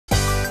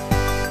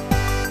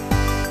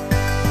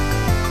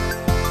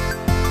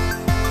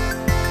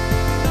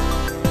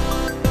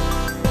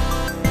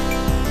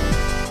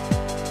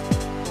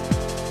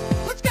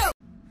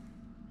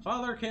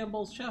Father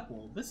Campbell's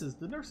Chapel. This is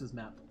the nurse's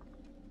map.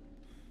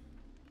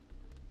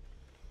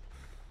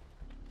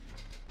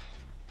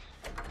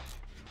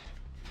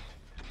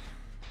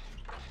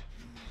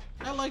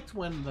 I liked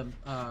when the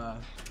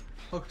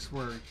hooks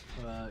were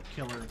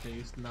killer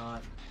based,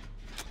 not...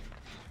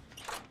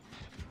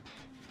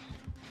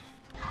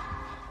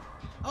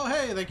 Oh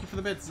hey, thank you for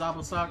the bits,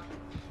 Zabosak.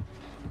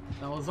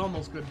 That was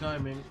almost good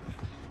timing.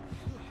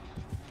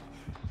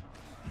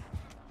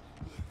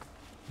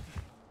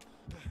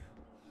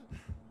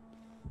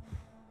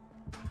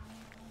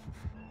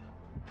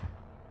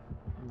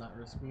 I'm not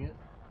risking it.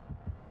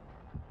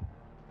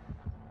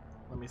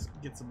 Let me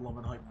get some love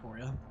and hype for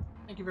you.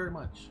 Thank you very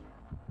much.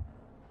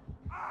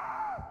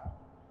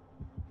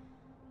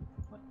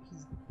 What?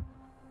 He's...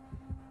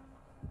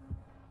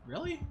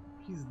 Really?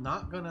 He's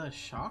not gonna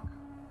shock?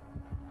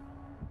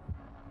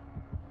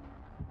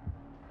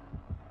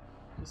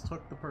 Just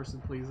hook the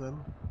person, please, in.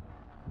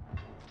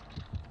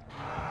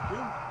 Good.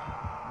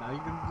 Now you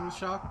can do the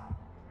shock?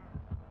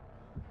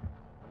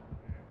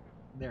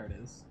 There it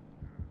is.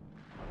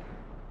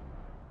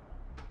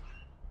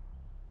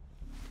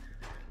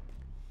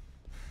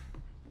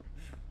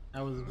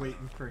 I was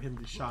waiting for him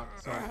to shock,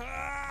 so...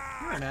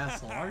 You're an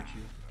asshole, aren't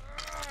you?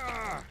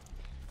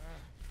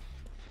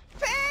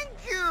 Thank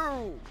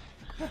you!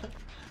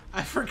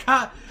 I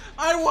forgot!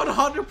 I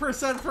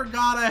 100%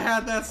 forgot I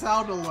had that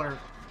sound alert!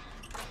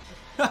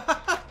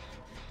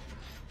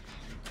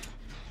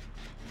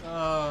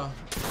 No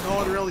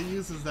one really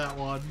uses that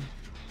one.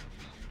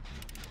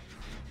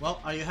 Well,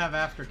 I have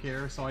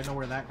aftercare, so I know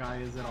where that guy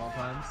is at all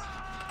times.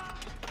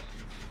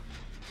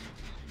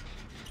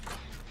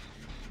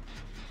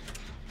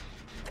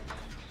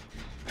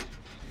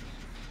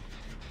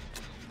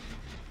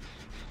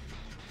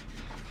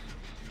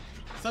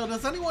 So,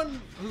 does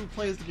anyone who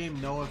plays the game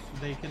know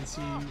if they can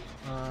see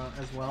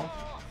as well?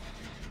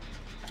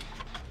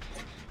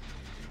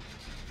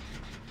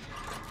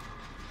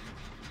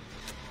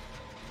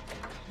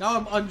 Now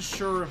I'm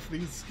unsure if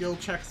these skill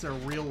checks are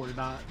real or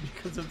not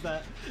because of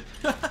that.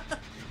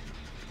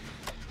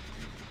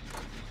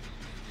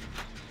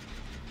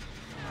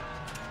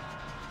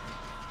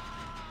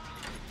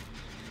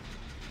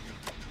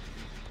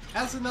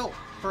 As a note,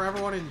 for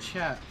everyone in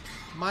chat,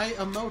 my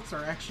emotes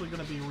are actually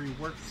going to be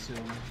reworked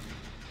soon.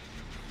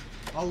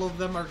 All of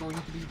them are going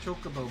to be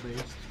Chocobo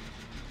based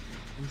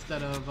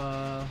instead of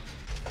the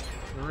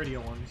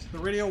radio ones. The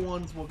radio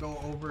ones will go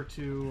over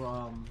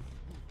to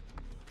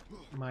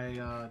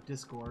my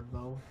Discord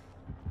though.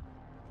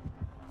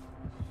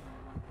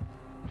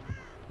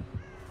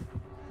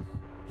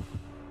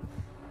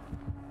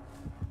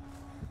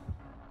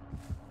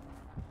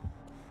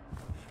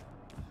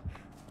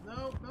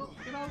 No, no,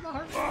 get out of the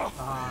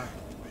heart.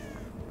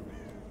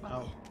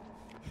 Oh.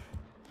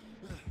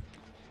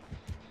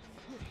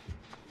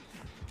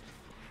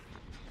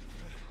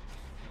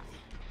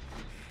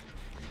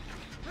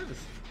 Where is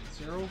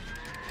Cyril?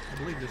 I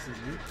believe this is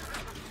you.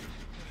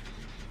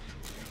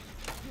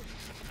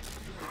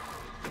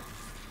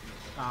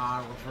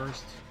 Ah,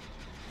 reversed.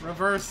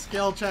 Reverse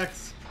skill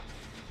checks.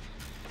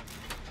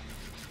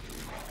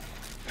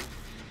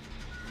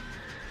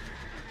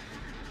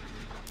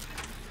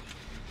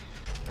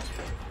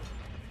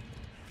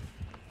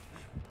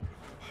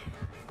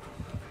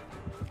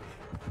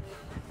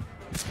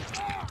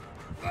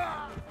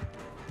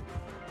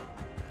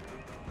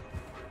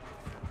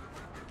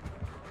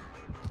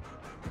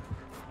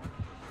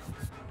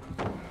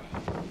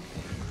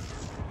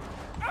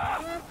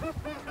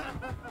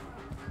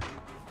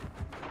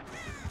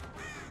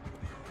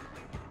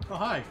 Oh,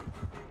 hi.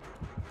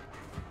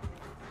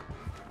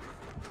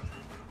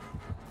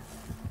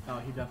 Oh,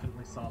 he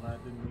definitely saw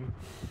that, didn't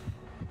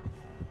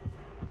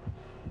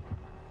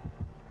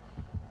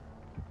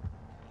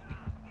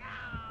he?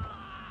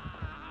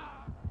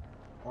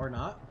 Or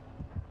not?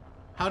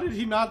 How did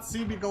he not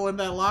see me go in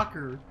that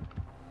locker?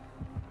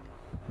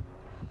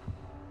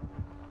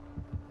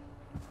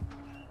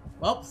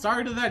 Well,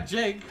 sorry to that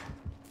Jake.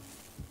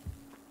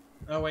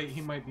 Oh wait, he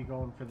might be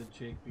going for the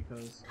Jake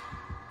because...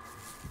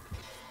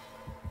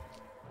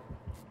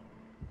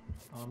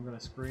 Oh, I'm gonna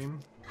scream.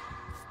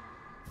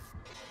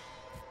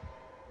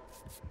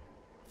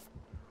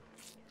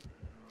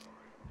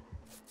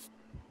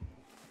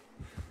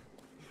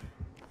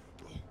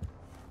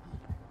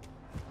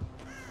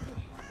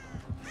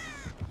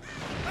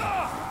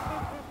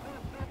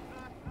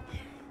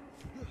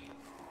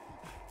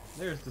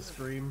 There's the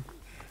scream.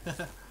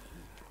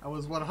 I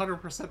was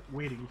 100%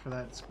 waiting for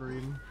that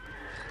scream.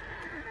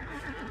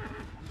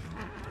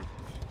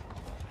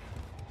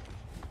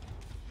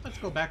 Let's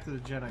go back to the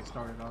gen I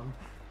started on.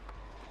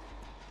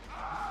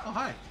 Oh,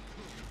 hi.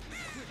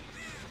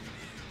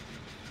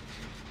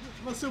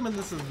 I'm assuming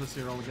this is the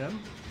Cyril again.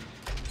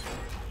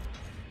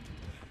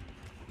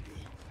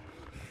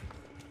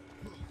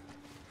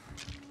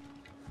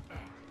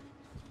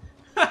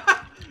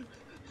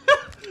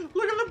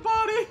 Look at the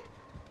body!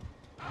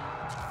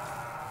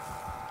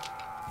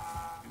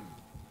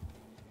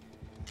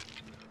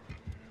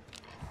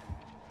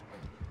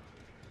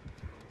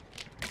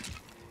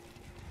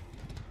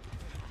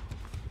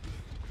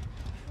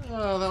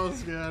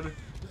 was good.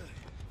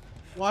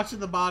 Watching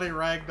the body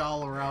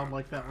ragdoll around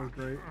like that was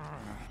great.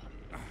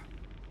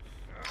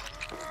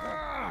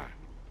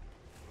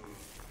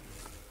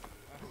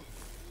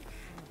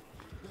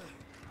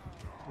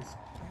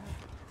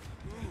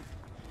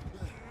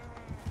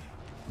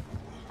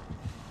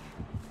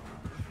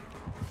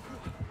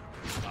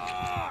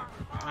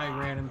 I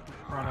ran in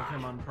front of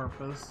him on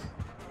purpose.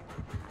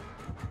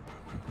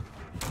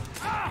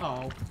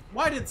 Oh,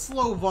 why did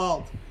slow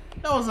vault?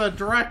 That was a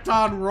direct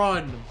on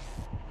run.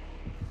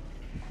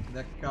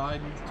 That guy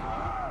needs to...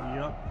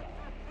 Yep.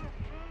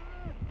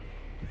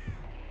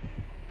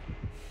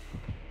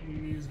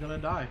 He's gonna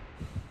die.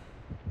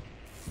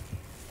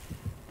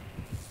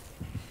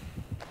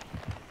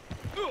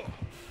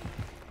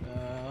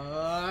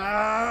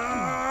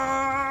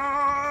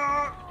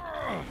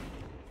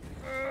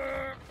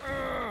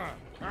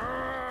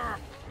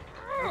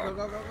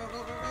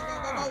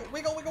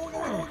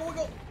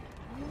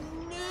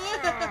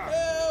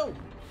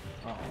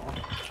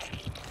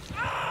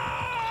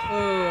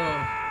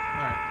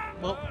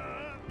 Alright, well,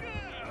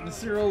 the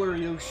Cyril or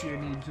Yoshi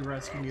need to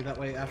rescue me, that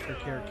way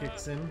aftercare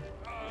kicks in.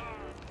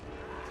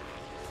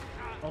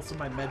 Also,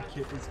 my med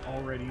kit is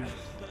already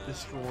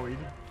destroyed.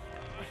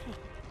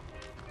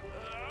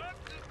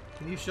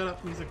 Can you shut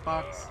up, music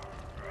box?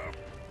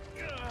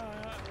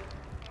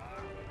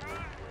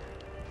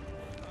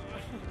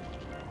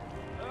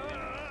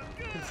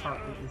 His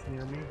heartbeat is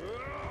near me.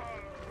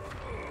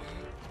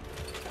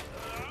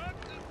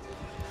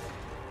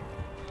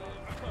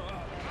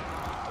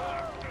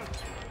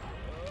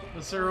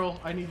 Cyril,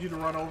 I need you to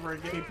run over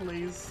and get me,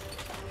 please.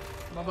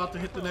 I'm about to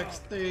hit the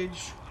next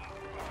stage.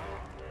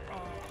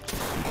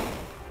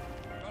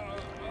 I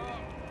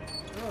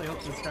really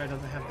hope this guy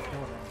doesn't have the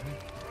killer on him.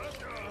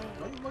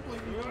 Doesn't look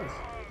like he does.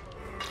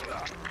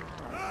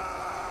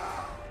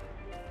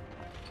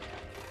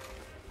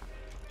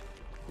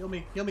 Heal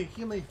me, heal me,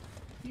 heal me,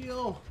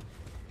 heal!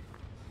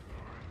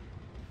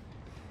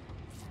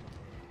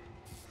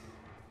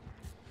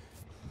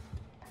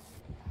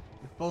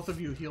 If both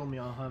of you heal me,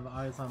 I'll have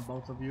eyes on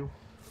both of you.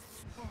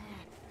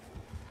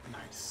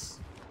 Nice.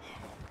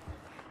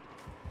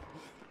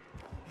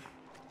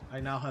 I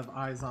now have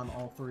eyes on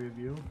all three of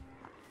you.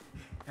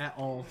 At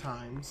all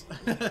times.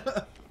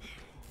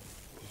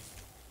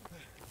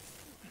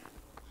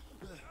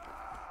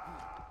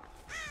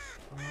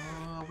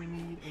 We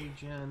need a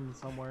gen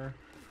somewhere.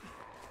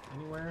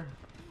 Anywhere?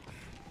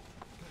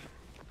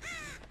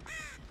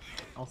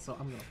 Also,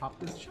 I'm gonna pop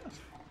this chest.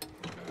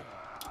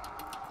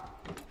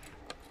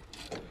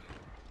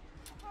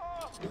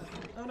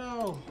 Oh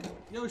no!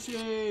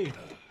 Yoshi!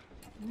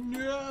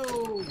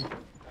 No!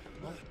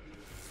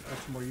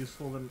 That's more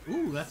useful than...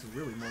 Ooh, that's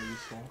really more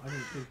useful. I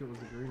didn't think it was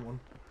a green one.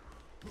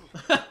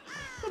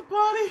 The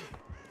body!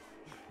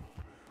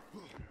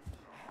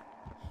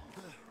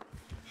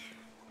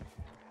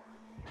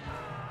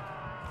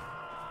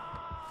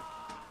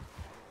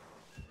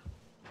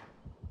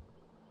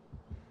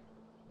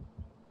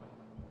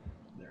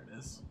 There it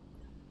is.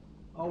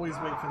 Always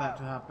wait for that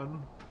to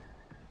happen.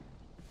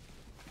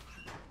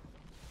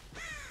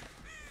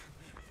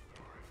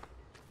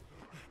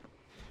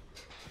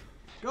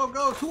 Go,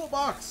 go,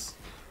 toolbox!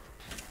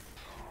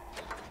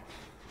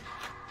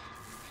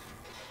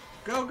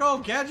 Go, go,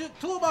 gadget,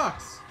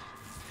 toolbox!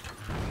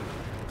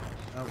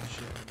 Oh,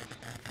 shit.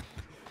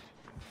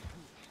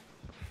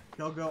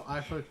 Go, go,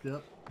 I fucked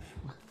up.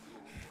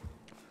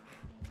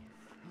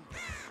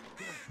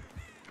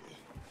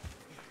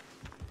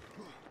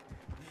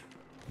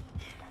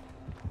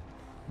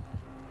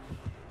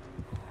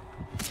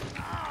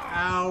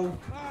 Ow!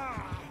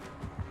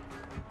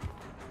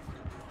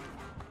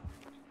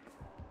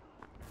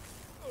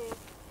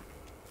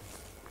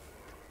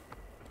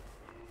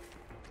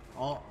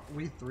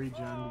 We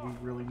 3-gen, we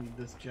really need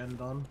this gen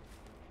done.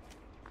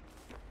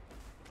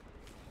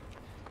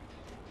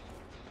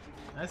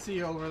 I see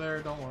you over there,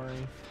 don't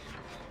worry.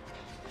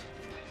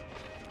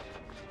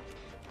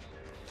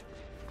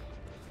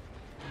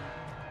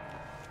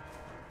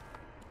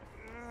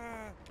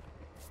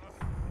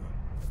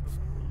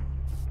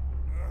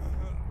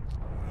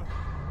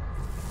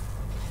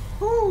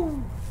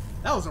 Whew!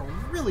 That was a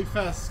really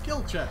fast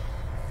skill check.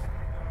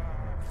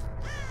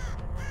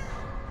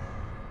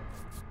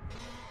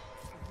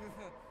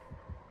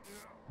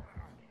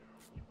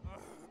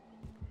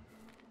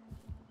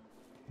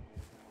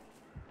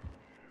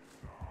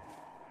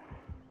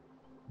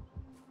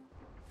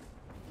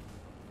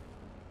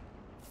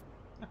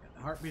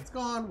 Heartbeat's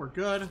gone, we're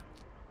good.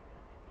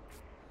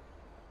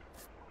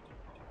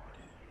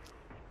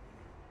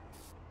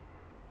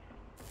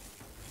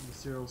 The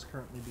Cyril's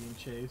currently being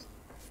chased.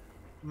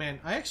 Man,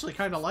 I actually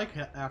kind of like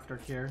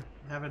aftercare.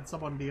 Having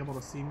someone be able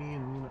to see me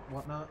and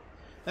whatnot.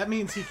 That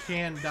means he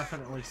can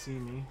definitely see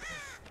me.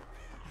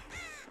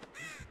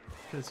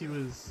 Because he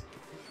was...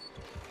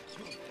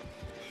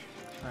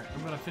 Alright,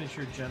 I'm gonna finish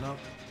your gen up.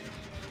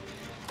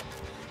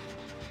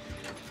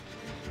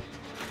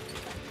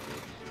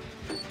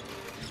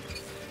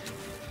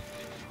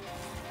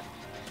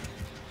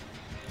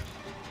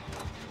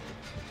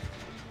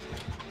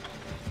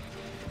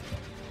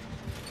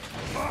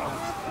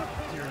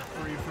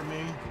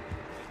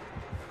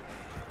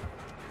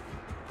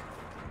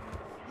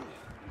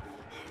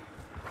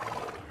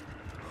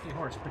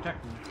 Horse, protect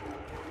me.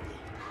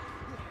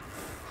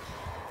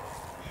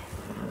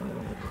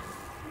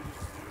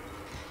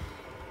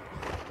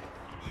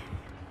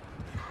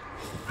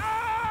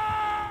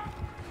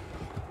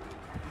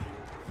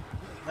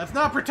 That's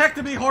not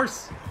protecting me,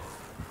 horse!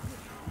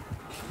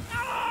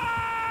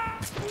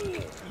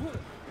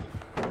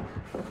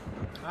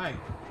 Hi.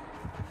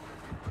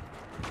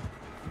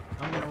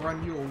 I'm gonna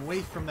run you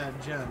away from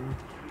that gen.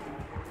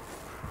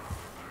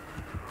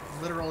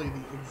 Literally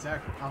the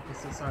exact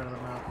opposite side of the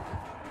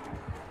map.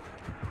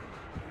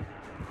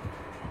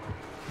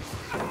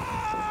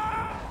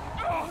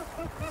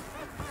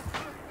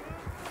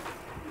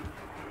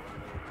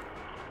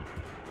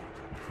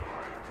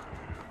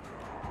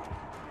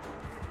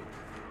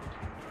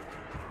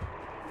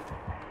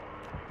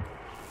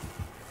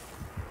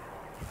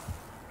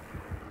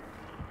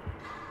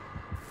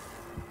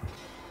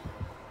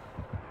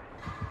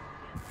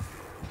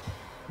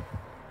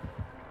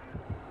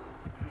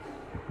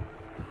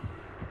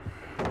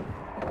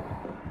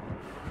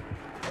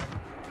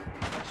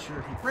 Sure,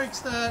 if he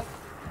breaks that.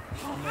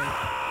 Oh, man.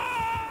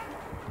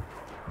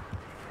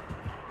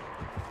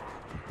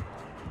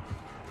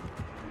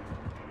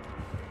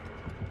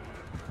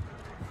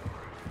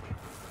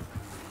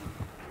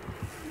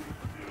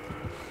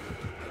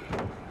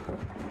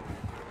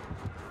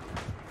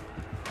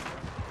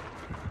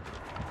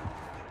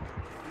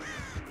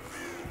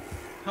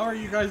 How are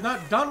you guys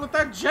not done with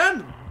that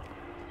gen?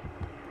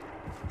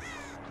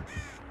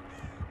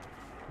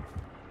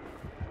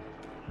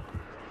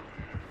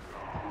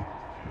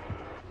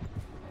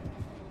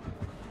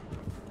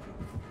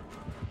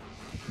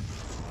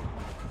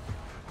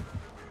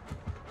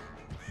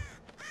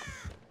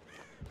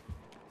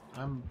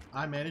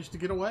 I managed to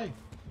get away.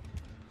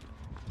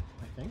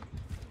 I think.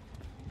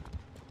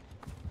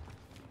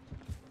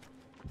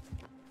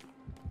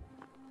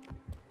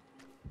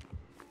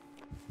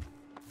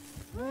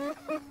 Okay.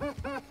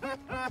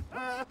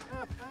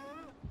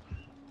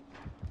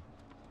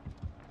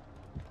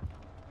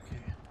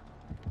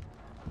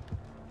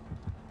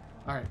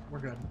 Alright, we're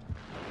good.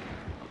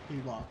 He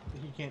lost.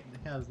 He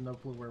has no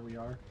clue where we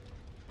are.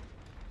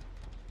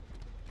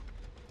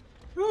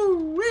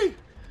 Woo-wee!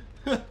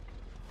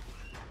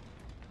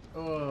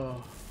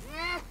 Oh.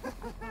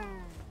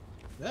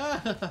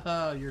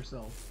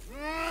 Yourself.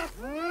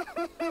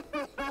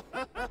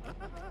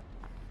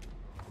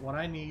 What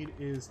I need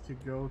is to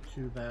go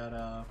to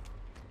that,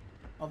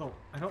 although,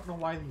 I don't know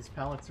why these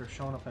pallets are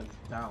showing up as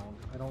down.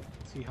 I don't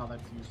see how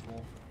that's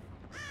useful.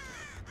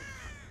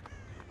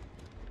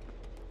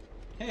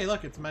 Hey,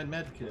 look, it's my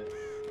med kit.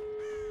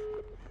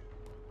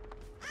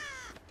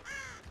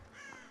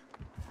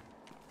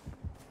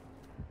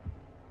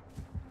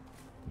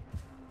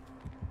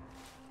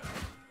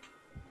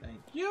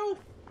 You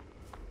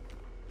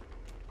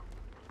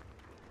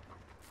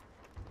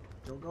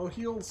go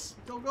heals,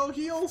 go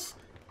heals.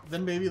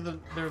 Then maybe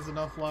there's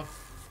enough left.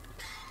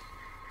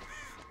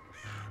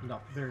 No,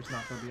 there's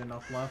not gonna be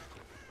enough left.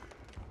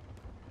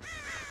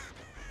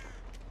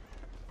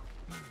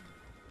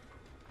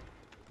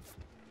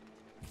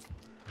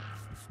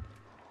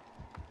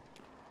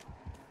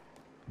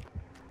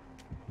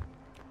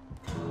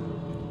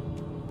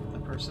 The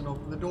person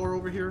opened the door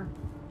over here.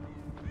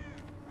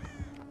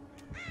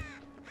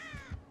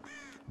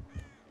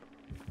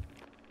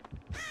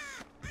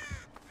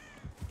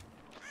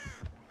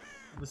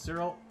 The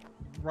Cyril,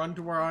 run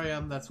to where I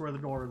am. That's where the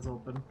door is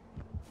open.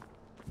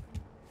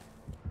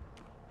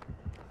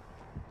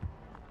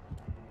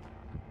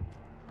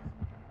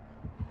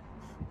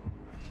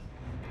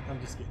 I'm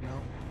just getting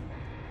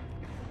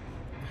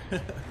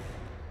out.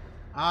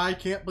 I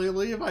can't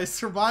believe I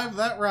survived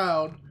that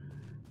round.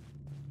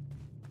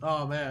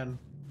 Oh, man.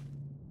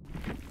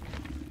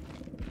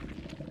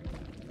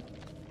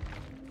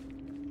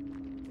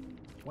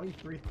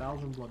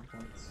 $23,000 blood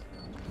points.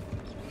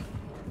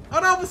 Oh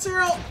no, the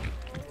Cyril!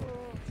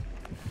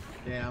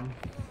 Damn.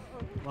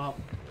 Well,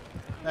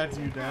 that's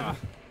you dead.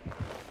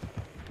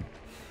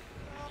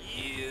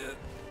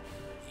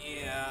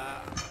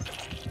 Yeah.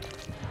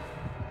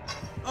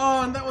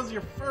 Oh, and that was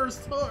your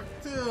first hook,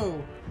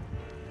 too!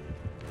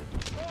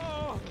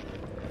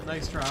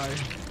 Nice try.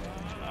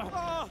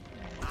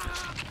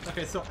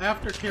 Okay, so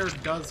aftercare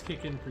does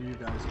kick in for you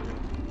guys, too.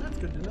 That's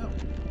good to know.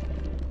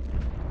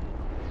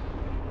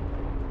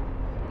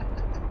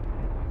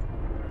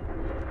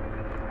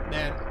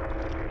 Man,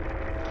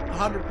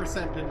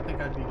 100% didn't think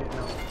I'd be getting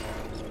out.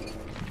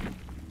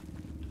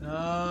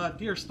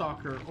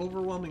 Deerstalker,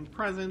 Overwhelming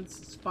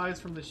Presence, Spies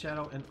from the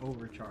Shadow, and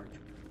Overcharge.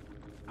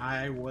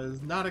 I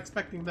was not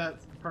expecting that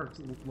perk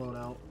to load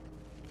out.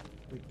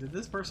 Wait, did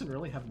this person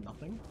really have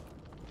nothing?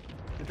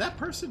 Did that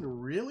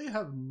person really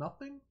have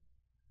nothing?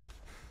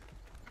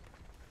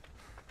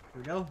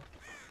 Here we go.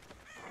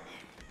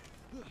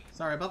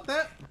 Sorry about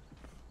that.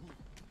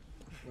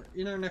 We're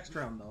in our next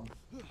round, though.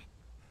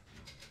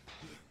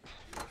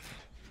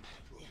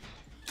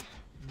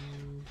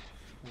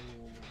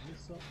 Pull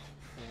this up.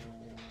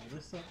 Pull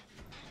this up.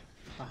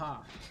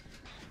 Haha.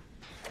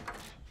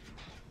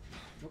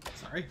 Oops,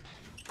 sorry.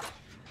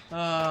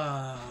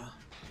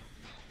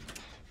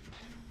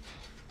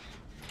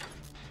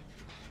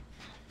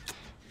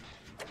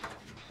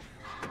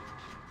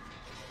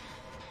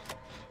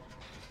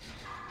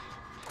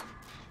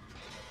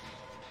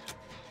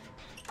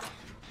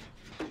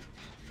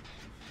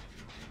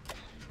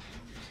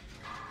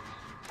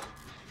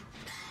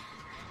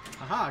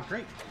 Haha,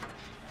 great.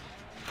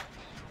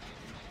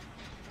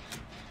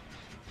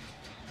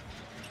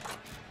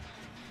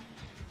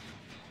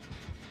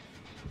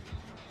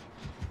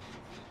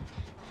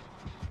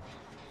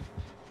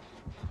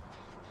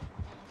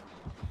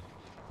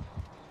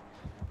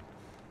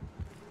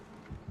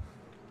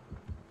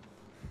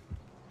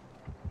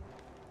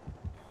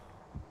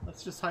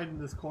 Let's just hide in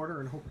this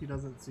corner and hope he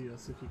doesn't see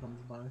us if he comes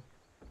by.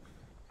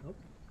 Nope.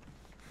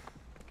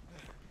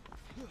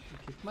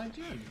 He kicked my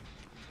gin.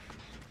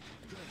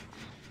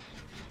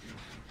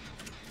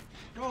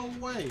 Go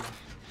away!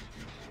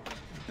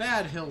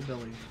 Bad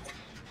hillbilly.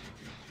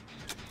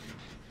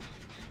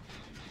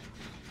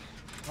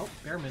 Oh,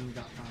 Bearman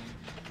got found.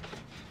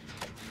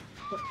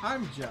 But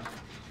I'm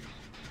Jeff.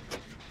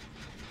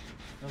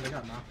 Oh, they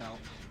got knocked out.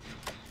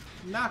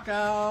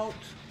 Knockout!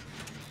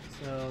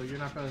 So you're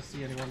not going to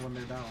see anyone when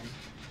they're down.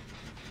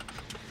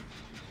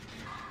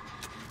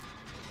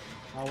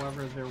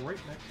 However, they're right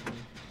next to me.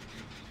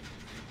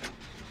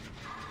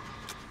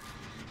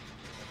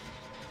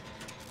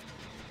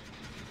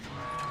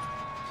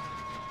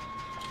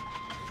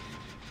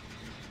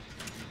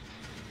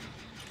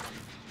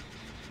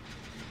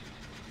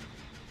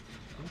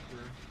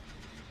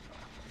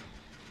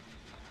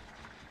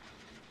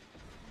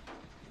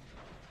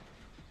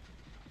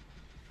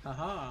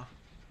 Haha.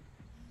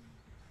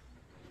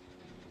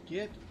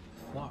 Get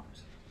fucked.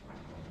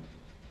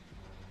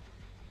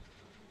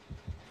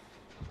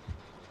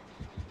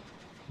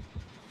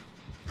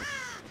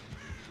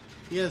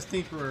 He has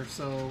Tinkerer,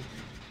 so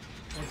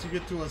once you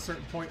get to a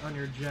certain point on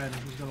your gen,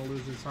 he's gonna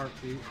lose his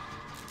heartbeat.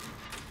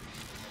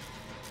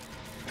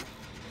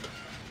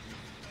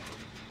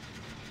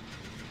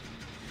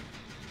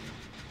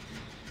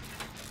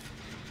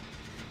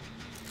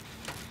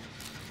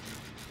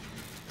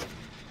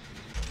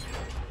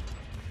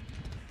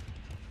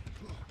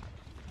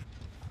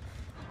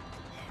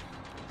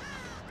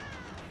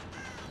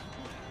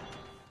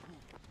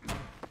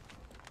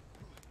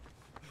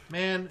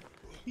 Man,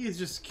 he is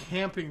just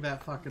camping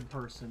that fucking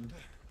person.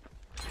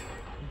 I'm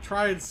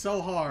trying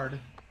so hard.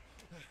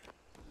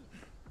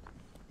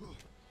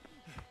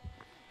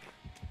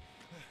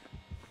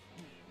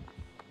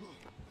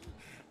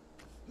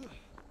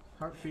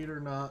 Heartbeat or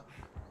not.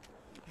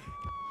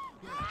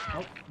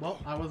 Oh, well,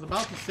 I was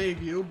about to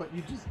save you, but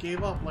you just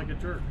gave up like a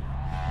jerk.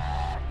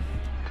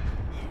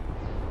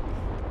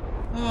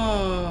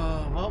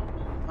 Oh, well,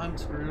 I'm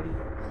screwed.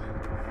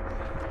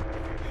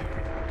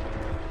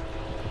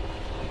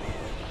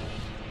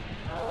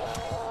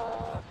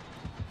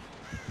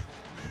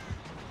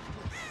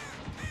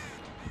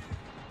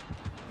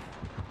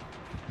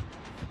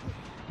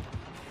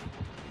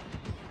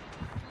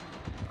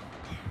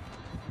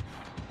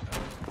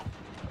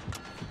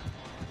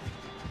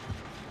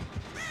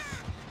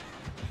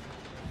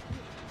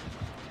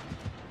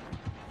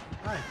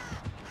 Hi.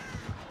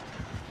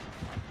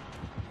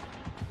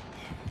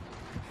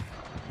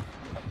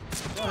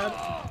 Go ahead.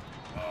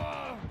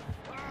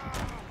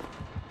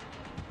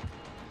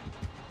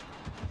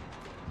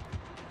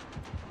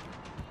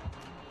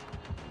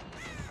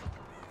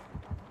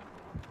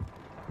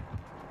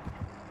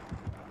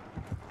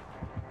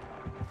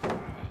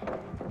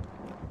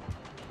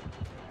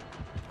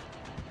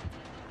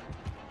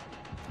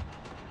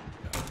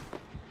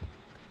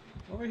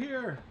 Over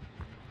here.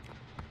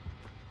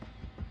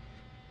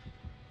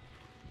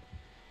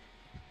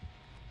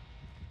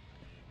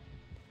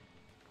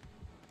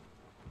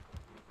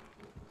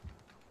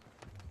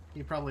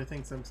 He probably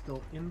thinks I'm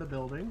still in the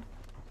building,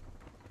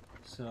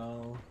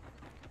 so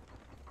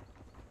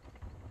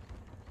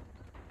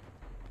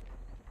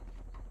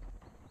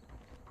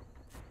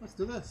let's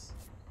do this.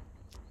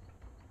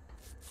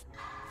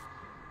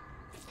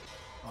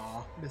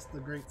 Aw, missed the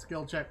great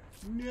skill check.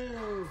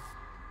 No!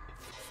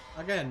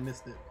 Again,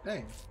 missed it.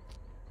 Dang.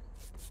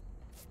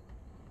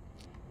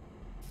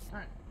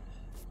 Alright.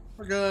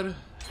 We're good.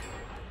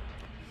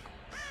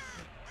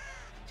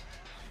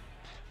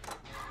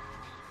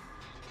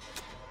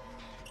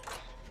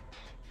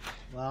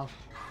 Well,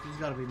 he's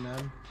gotta be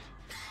mad.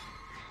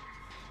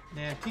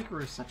 Man,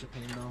 Tinkerer is such a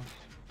pain though.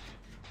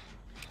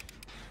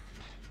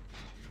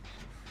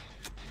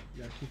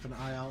 You gotta keep an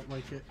eye out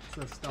like it's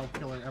a stealth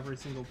killer every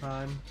single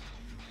time.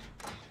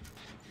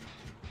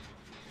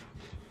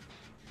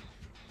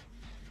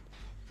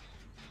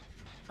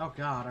 Oh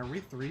god, are we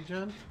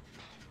 3-gen?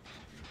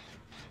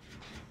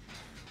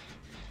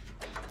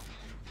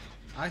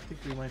 I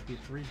think we might be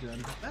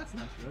 3-gen, but that's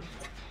not good.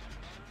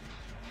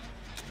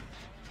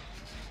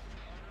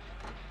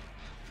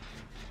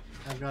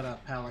 I've got a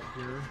pallet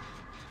here.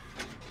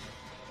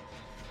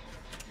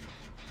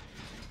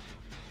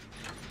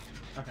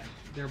 Okay,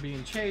 they're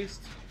being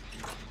chased.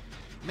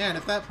 Man,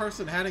 if that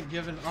person hadn't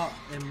given up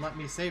and let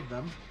me save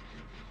them,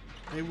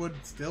 they would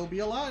still be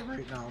alive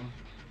right now.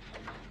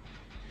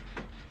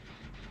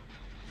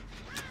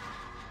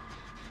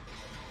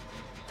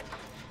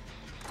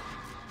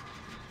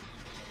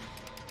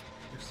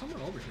 There's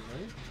someone over here,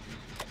 right?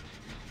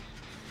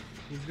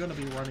 He's gonna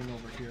be running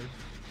over here.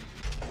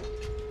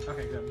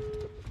 Okay, good.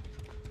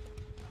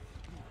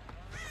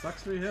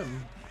 Sucks to be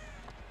him.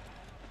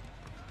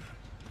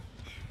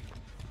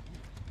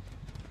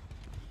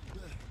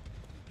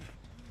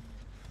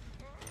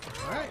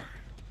 Alright.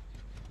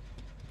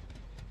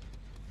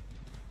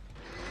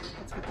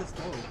 Let's get this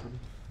door open.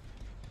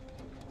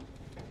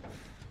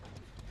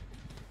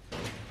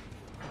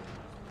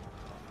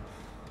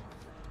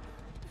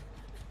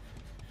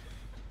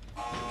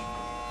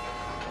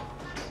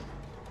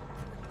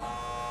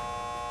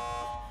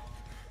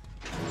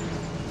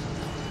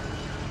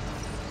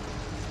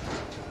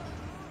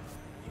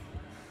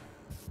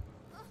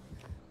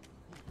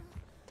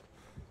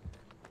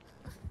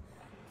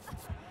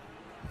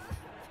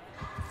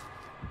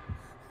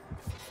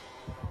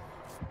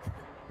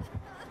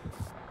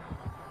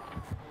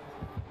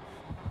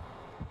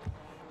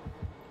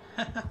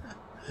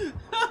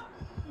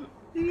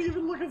 You didn't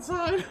even look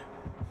inside.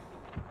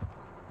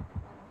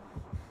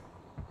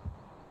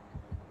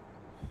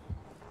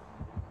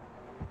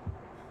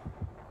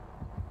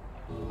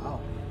 Wow.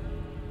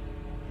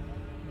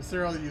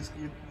 Mr.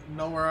 You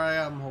know where I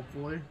am,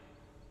 hopefully.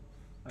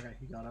 Okay,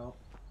 he got out.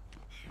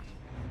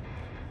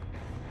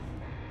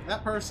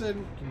 That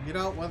person can get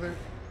out whether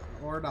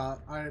or not.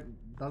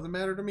 Doesn't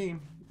matter to me.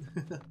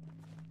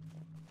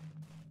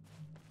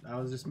 I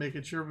was just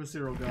making sure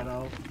Visceral got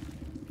out.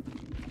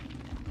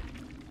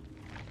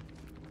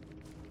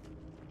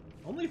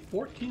 Only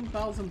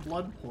 14,000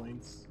 blood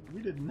points.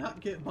 We did not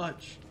get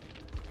much.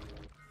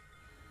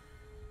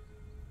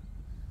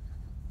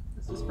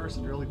 Is this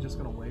person really just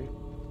gonna wait?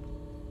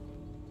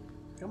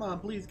 Come on,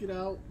 please get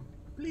out.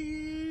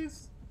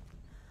 Please.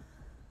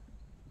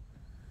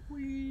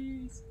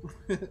 Please.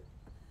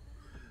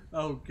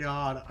 Oh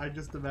god, I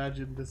just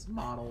imagined this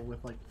model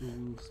with like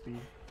Ulu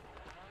speed.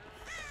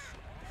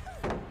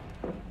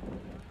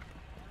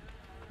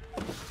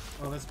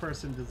 Oh, this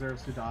person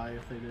deserves to die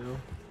if they do.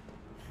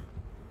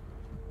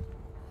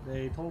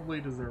 They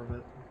totally deserve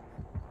it.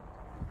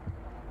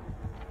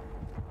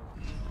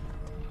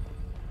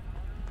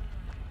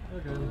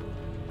 Okay.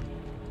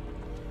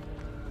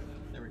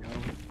 There we go.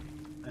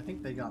 I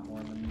think they got more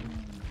than me.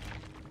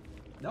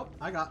 Nope,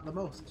 I got the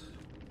most.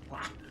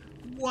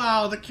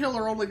 Wow, the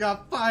killer only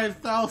got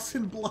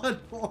 5,000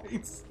 blood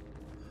points.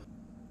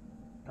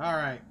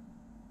 Alright.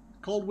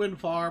 Cold Wind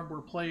Farm,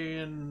 we're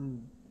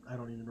playing... I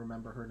don't even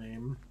remember her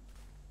name.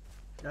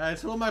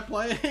 Guys, who am I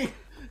playing?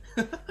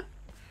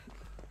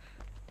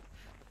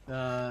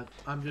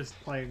 I'm just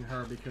playing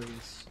her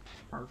because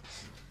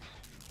perks.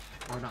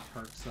 Or not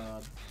perks,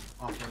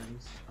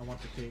 offerings. I want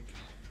the cake.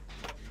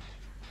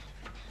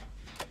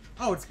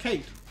 Oh, it's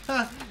Kate!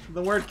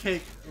 The word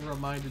cake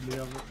reminded me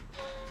of it.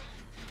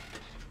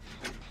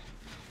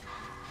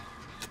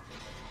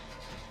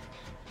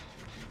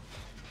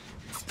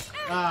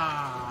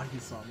 Ah, he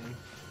saw me.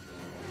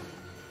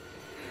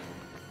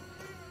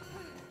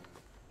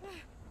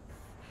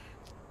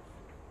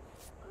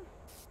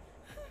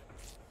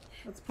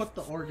 Let's put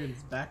the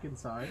organs back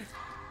inside.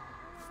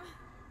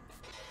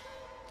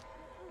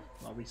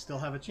 Well, we still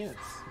have a chance.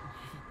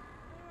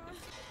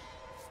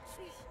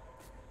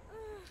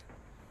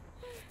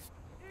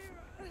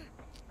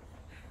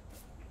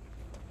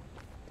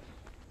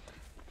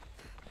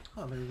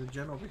 Oh, there's a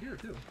gen over here,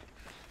 too.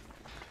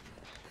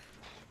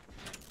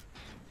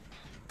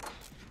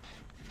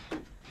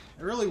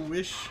 I really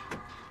wish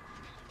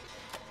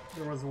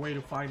there was a way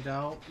to find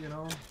out, you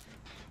know?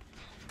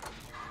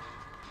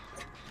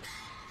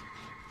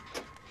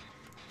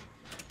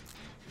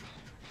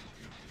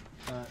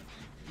 But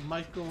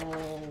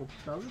Michael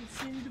doesn't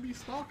seem to be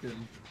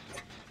stalking.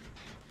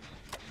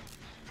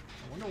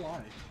 I wonder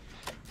why.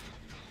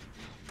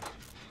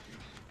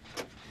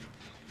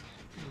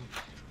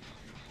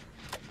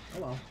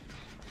 Oh well.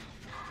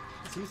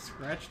 Is he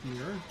Scratched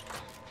Mirror?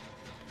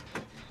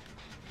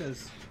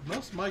 Because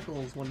most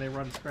Michaels, when they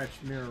run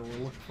Scratched Mirror,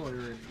 will look for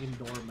an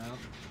indoor map.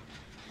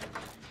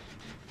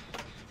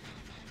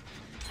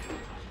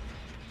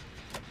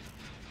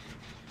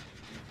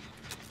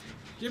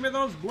 Give me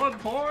those blood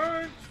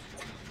points!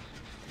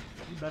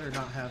 You better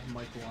not have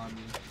Michael on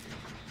me.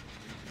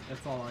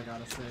 That's all I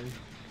gotta say.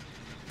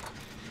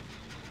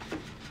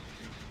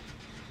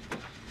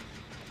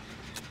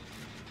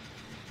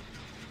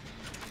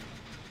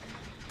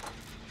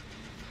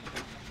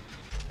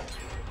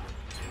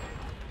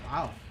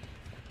 Wow.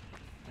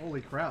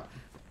 Holy crap.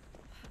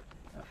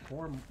 That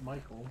poor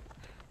Michael.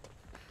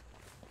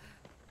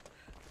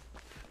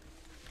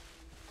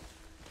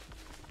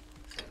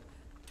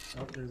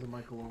 Oh, there's a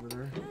Michael over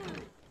there.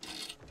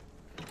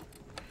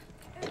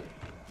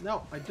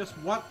 No, I just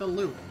want the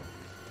loot.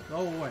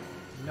 Go away.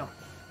 No.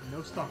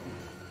 No stalking.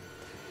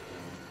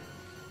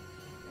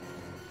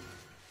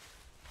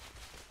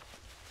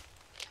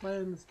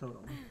 Cleanse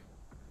totem.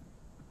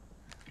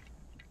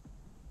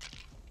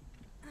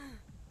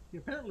 He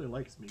apparently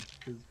likes me,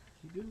 because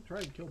he didn't try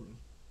and kill me.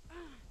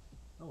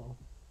 Oh well.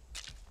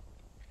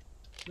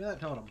 Look at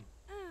that totem.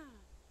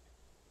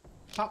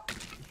 Pop!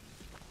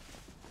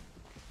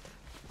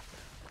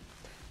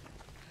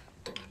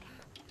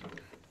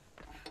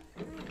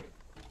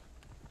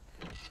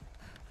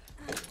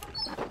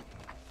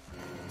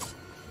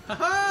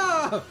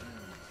 Haha!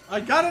 I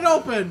got it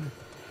open!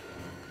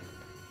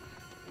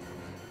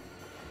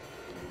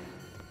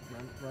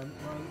 Run, run,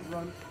 run,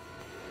 run.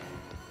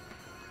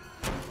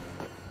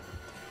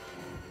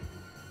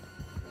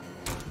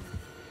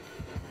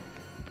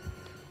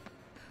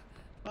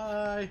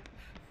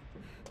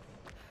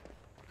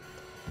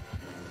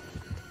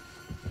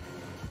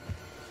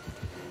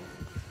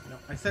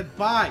 said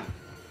bye!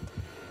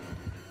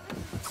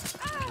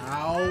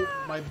 Ow,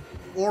 my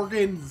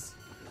organs!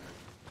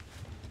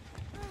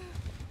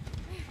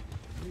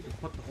 I need to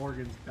put the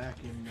organs back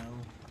in now.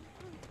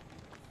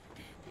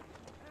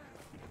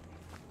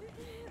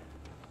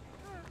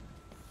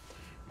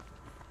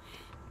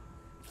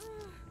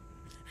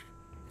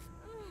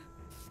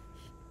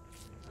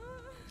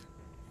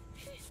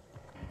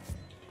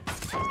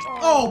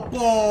 Oh,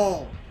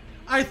 ball!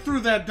 I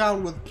threw that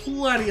down with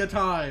plenty of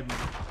time.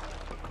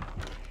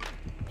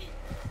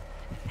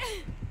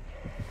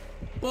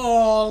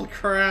 Ball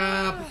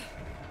crap.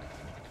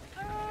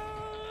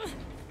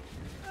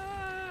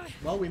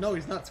 Well, we know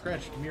he's not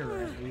scratched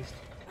mirror at least.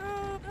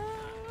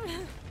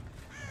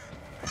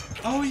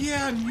 Oh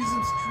yeah, I'm using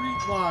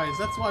Streetwise.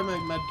 That's why my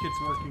medkit's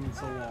working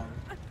so long.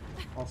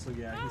 Also,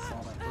 yeah, he saw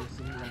that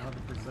person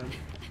 100%.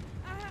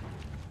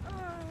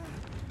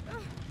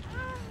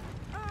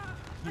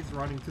 He's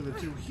running to the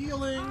 2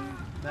 healing.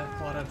 That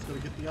Claudette's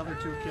gonna get the other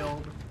 2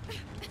 killed.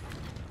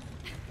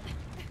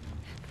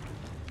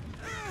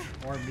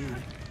 Or me.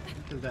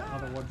 Because that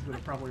other one's gonna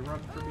probably run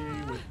for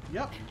me with...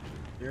 Yep!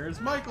 There's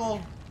Michael!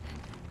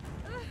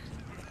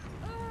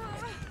 You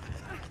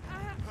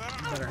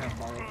better have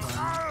borrow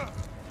time.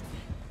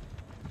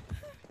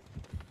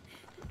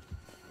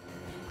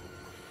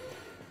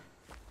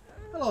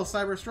 Hello,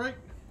 Cyberstrike.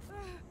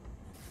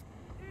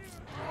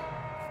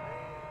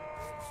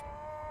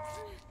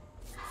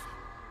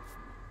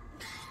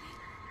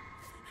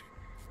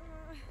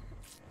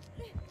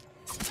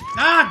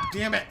 Ah,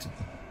 damn it!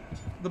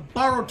 The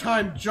borrow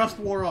time just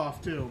wore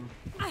off, too.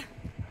 I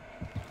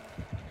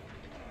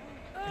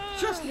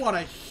just want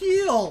to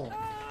heal!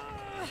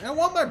 I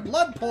want my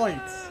blood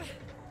points!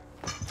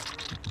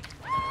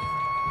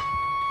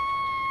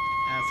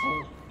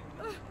 Asshole.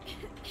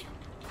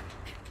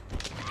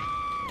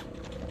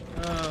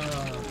 Of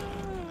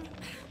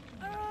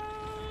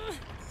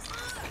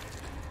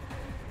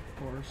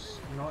course.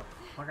 You know what?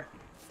 Fuck it.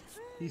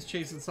 He's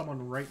chasing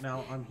someone right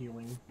now. I'm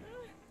healing.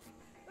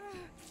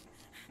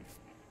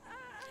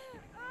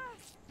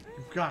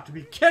 You've got to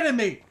be kidding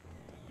me!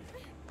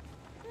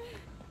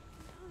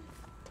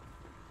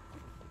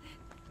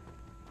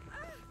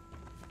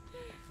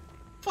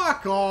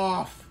 Fuck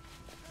off!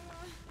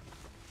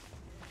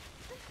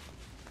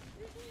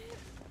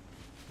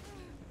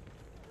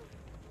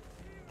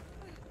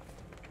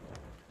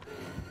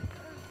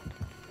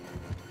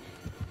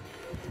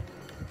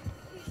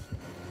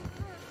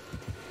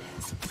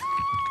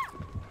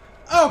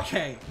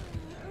 Okay!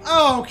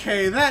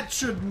 Okay, that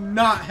should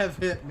not have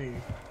hit me.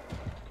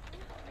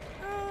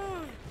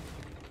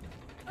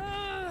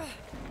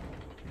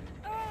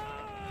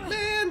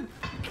 Man!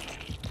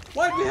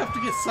 Why'd we have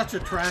to get such a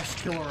trash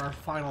killer our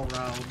final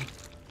round?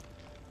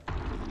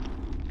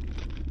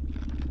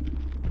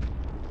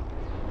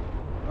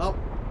 Well,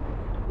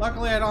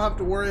 luckily I don't have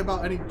to worry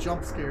about any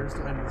jump scares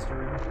to end the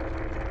stream.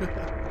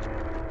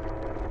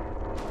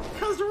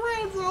 Because the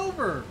round's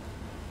over!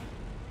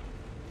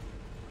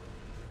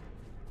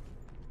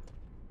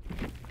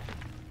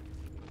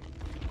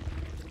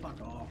 Fuck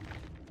off.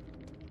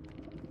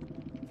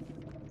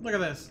 Look at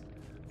this.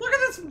 Look at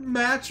this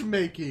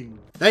matchmaking!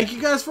 Thank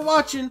you guys for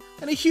watching,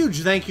 and a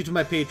huge thank you to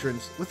my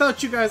patrons.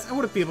 Without you guys, I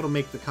wouldn't be able to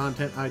make the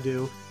content I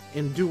do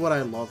and do what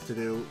I love to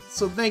do.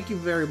 So thank you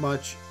very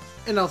much,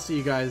 and I'll see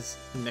you guys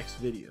next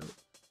video.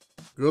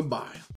 Goodbye.